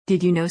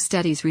Did you know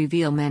studies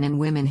reveal men and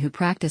women who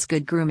practice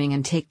good grooming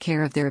and take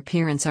care of their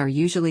appearance are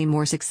usually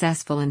more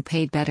successful and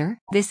paid better?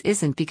 This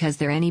isn't because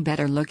they're any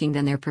better looking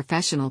than their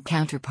professional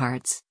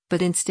counterparts,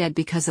 but instead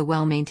because a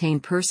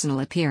well-maintained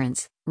personal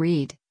appearance,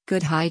 read,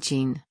 good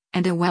hygiene,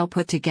 and a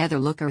well-put-together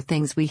look are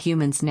things we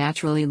humans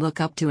naturally look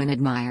up to and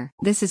admire.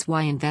 This is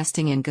why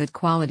investing in good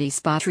quality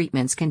spa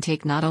treatments can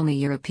take not only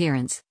your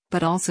appearance,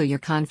 but also your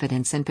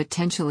confidence and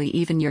potentially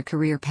even your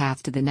career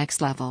path to the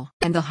next level.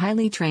 And the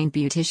highly trained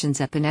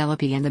beauticians at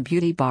Penelope and the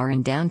Beauty Bar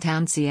in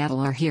downtown Seattle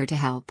are here to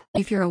help.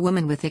 If you're a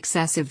woman with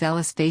excessive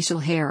vellus facial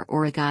hair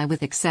or a guy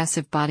with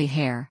excessive body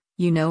hair,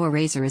 you know a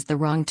razor is the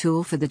wrong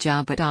tool for the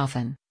job, but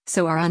often,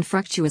 so are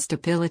unfructuous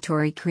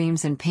depilatory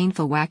creams and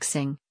painful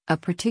waxing, a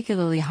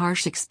particularly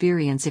harsh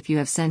experience if you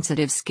have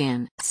sensitive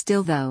skin.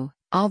 Still though,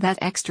 all that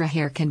extra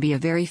hair can be a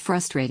very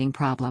frustrating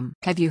problem.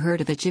 Have you heard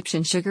of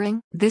Egyptian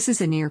sugaring? This is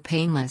a near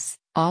painless,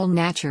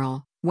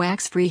 all-natural,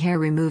 wax-free hair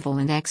removal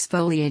and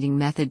exfoliating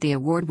method the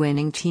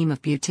award-winning team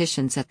of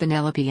beauticians at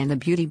Penelope and the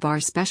Beauty Bar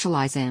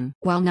specialize in.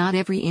 While not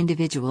every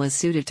individual is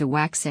suited to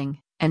waxing,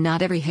 and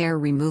not every hair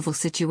removal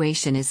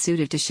situation is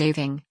suited to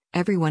shaving,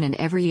 everyone in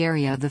every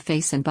area of the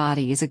face and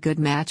body is a good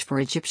match for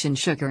Egyptian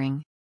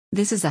sugaring.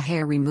 This is a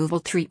hair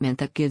removal treatment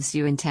that gives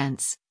you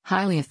intense,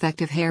 highly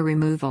effective hair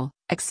removal,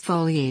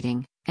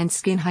 exfoliating, and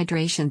skin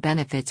hydration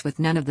benefits with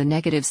none of the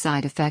negative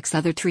side effects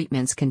other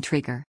treatments can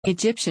trigger.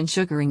 Egyptian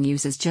sugaring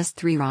uses just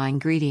 3 raw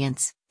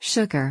ingredients,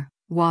 sugar,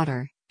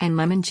 water, and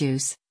lemon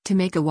juice, to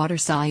make a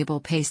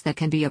water-soluble paste that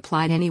can be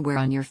applied anywhere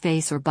on your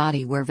face or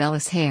body where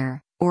vellus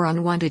hair, or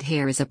unwanted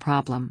hair is a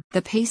problem.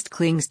 The paste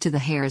clings to the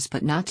hairs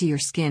but not to your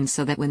skin,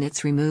 so that when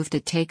it's removed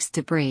it takes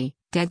debris,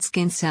 dead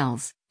skin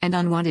cells, and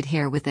unwanted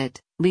hair with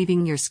it,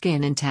 leaving your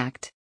skin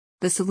intact.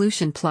 The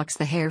solution plucks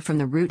the hair from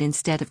the root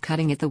instead of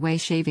cutting it the way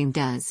shaving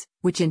does,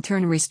 which in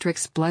turn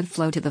restricts blood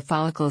flow to the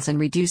follicles and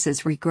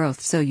reduces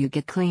regrowth, so you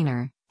get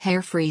cleaner,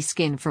 hair-free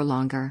skin for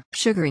longer.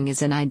 Sugaring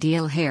is an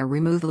ideal hair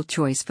removal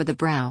choice for the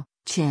brow,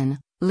 chin,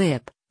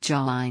 lip,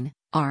 jawline,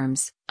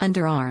 arms,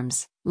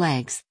 underarms,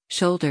 legs,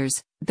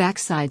 shoulders,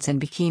 backsides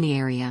and bikini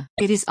area.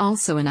 It is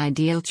also an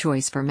ideal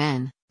choice for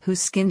men,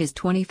 whose skin is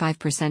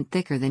 25%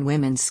 thicker than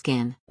women's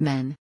skin.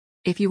 Men.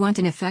 If you want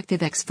an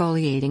effective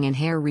exfoliating and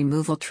hair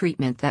removal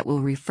treatment that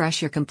will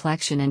refresh your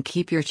complexion and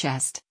keep your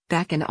chest,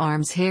 back and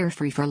arms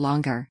hair-free for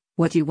longer,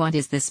 what you want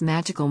is this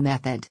magical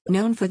method.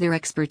 Known for their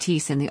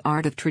expertise in the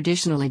art of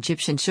traditional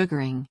Egyptian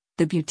sugaring,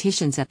 the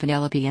beauticians at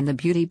Penelope and the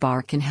Beauty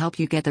Bar can help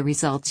you get the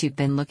results you've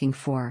been looking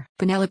for.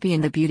 Penelope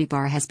and the Beauty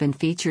Bar has been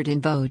featured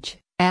in Vogue,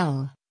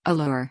 Elle,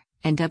 Allure,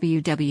 and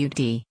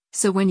WWD,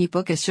 so when you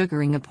book a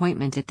sugaring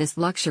appointment at this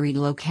luxury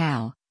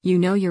locale, you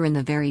know you're in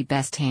the very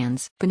best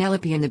hands.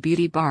 Penelope and the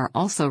Beauty Bar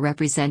also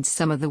represents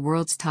some of the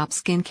world's top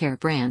skincare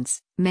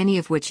brands, many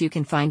of which you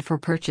can find for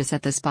purchase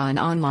at the spa and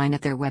online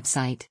at their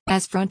website.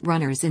 As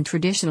frontrunners in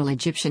traditional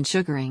Egyptian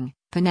sugaring,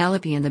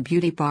 Penelope and the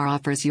Beauty Bar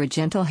offers you a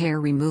gentle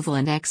hair removal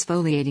and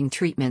exfoliating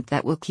treatment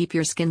that will keep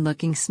your skin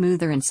looking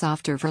smoother and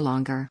softer for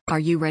longer. Are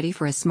you ready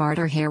for a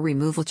smarter hair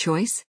removal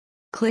choice?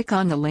 Click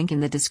on the link in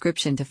the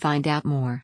description to find out more.